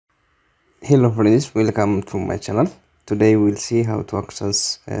Hello friends, welcome to my channel. Today we'll see how to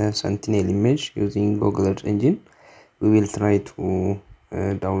access Sentinel image using GoogleEarthEngine. We will try to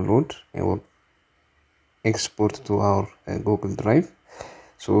download or export to our Google Drive.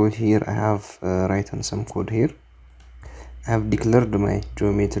 So here I have written some code here. I have declared my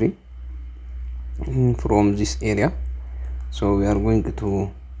geometry from this area. So we are going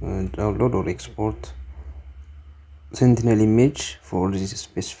to download or export Sentinel image for this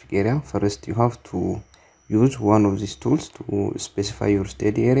specific area. First, you have to use one of these tools to specify your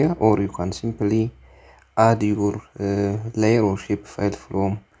study area, or you can simply add your layer or shape file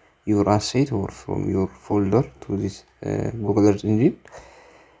from your asset or from your folder to this GoogleEarthEngine.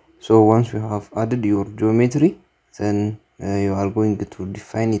 So once you have added your geometry, then you are going to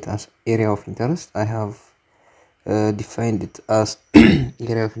define it as area of interest. I have defined it as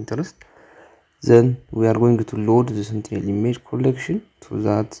area of interest. Then we are going to load the Sentinel image collection, so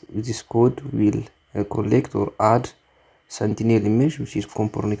that this code will collect or add Sentinel image, which is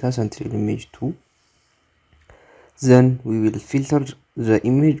Copernicus Sentinel image 2. Then we will filter the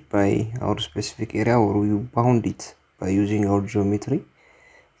image by our specific area, or we bound it by using our geometry.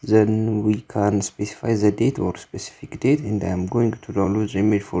 Then we can specify the date or specific date, and I am going to download the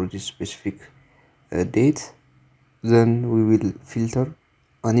image for this specific date. Then we will filter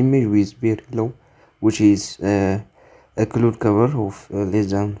an image with very low, which is a cloud cover of less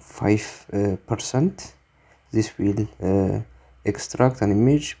than 5%. This will extract an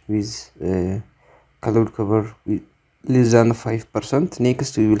image with cloud cover with less than 5%.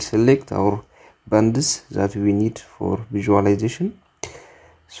 Next, we will select our bands that we need for visualization.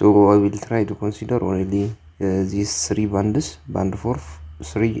 So I will try to consider only these three bands: band 4,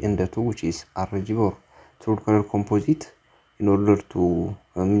 3, and 2, which is RGB or true color composite, in order to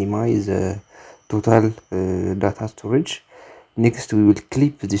minimize total data storage. Next, we will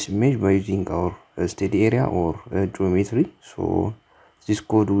clip this image by using our study area or geometry. So this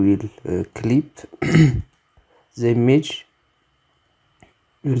code will clip the image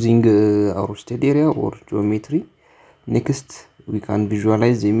using our study area or geometry. Next, we can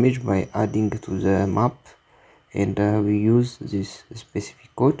visualize the image by adding to the map, and we use this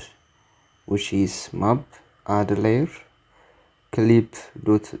specific code, which is map add layer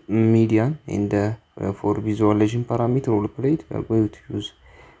clip.median, and for visualization parameter or plate, we are going to use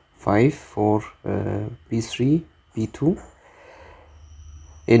 5 for p3, p2,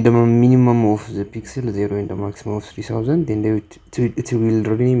 and the minimum of the pixel 0 and the maximum of 3000, and it will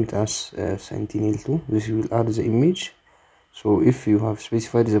rename it as Sentinel-2. This will add the image. So if you have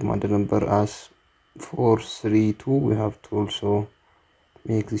specified the model number as 432, we have to also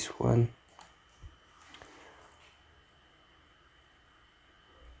make this one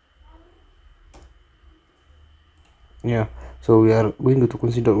so we are going to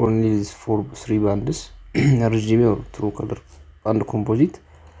consider only these three bands RGB or true color band composite.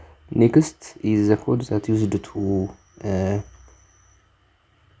 Next is the code that used to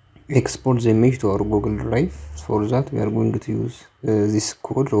export the image to our Google Drive. For that, we are going to use this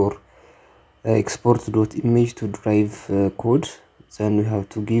code, or export.image to drive code. Then we have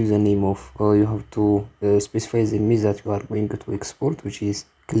to give the name of, you have to specify the image that you are going to export, which is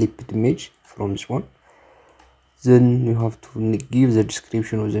clipped image from this one. Then you have to give the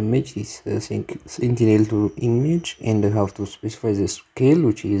description of the image, is Sentinel-2 image, and you have to specify the scale,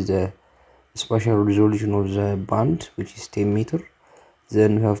 which is the spatial resolution of the band, which is 10 meter.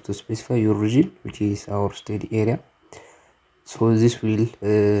 Then we have to specify your region, which is our study area. So this will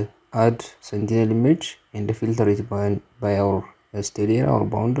add Sentinel image and filter it by our study area or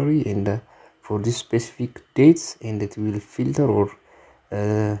boundary, and for this specific dates, and it will filter or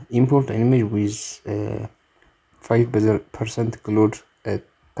import an image with 5% cloud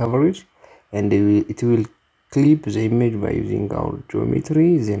coverage, and it will clip the image by using our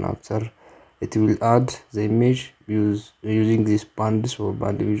geometry. Then after, it will add the image using these bands or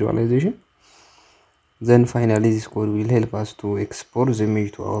band visualization. Then finally, this code will help us to export the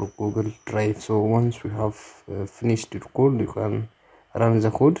image to our Google Drive. So once we have finished the code, you can run the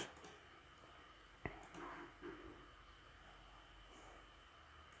code.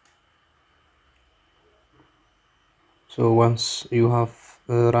 So once you have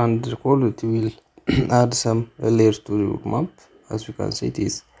run the code, it will add some layers to your map. As you can see, it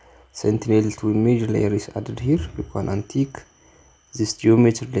is Sentinel-2 image layer is added here. You can untick this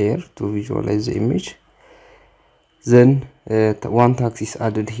geometry layer to visualize the image. Then one task is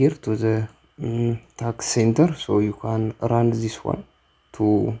added here to the task center, so you can run this one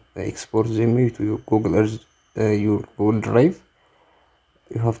to export the image to your your Google Drive.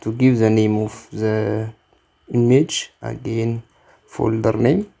 You have to give the name of the image, again folder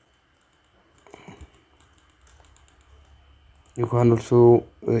name, You can also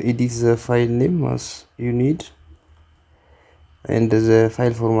edit the file name as you need, and the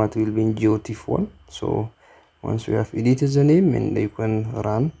file format will be in GeoTIFF1. So once you have edited the name, and you can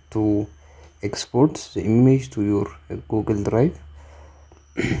run to export the image to your Google Drive.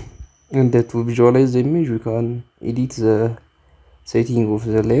 And to visualize the image, we can edit the setting of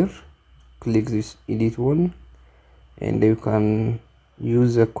the layer. Click this edit one, and you can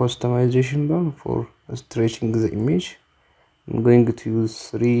use the customization bar for stretching the image. I'm going to use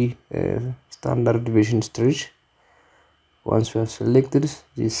 3 standard deviation stretch. Once you have selected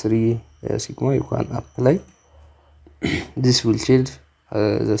these 3 sigma, you can apply. This will change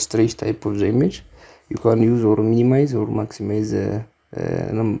the stretch type of the image. You can use or minimize or maximize the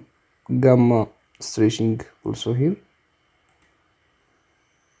gamma stretching also here.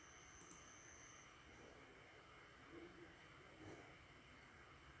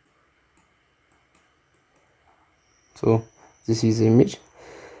 So this is the image.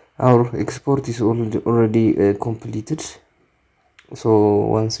 Our export is already completed. So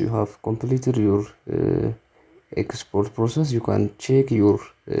once you have completed your export process, you can check your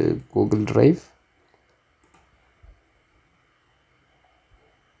Google Drive.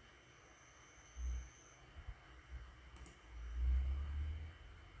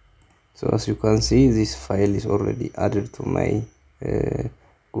 So as you can see, this file is already added to my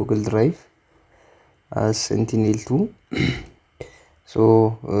Google Drive as Sentinel-2.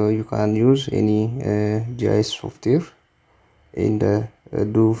 So you can use any GIS software and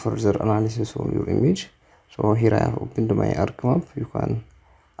do further analysis on your image. So here I have opened my ArcMap. You can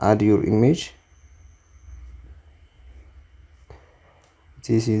add your image. It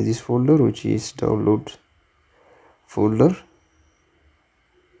is in this folder, which is download folder.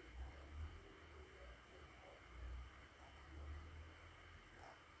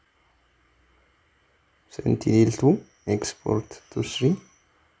 Sentinel-2 export to 3.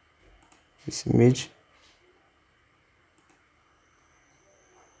 This image.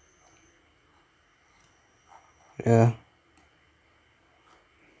 Yeah.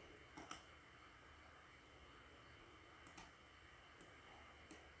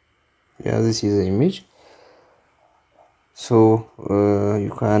 This is the image. So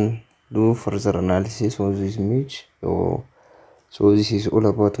you can do further analysis on this image. So this is all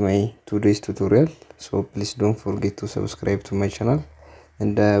about my today's tutorial. So please don't forget to subscribe to my channel,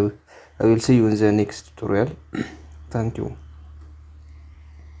 and I will see you in the next tutorial. Thank you.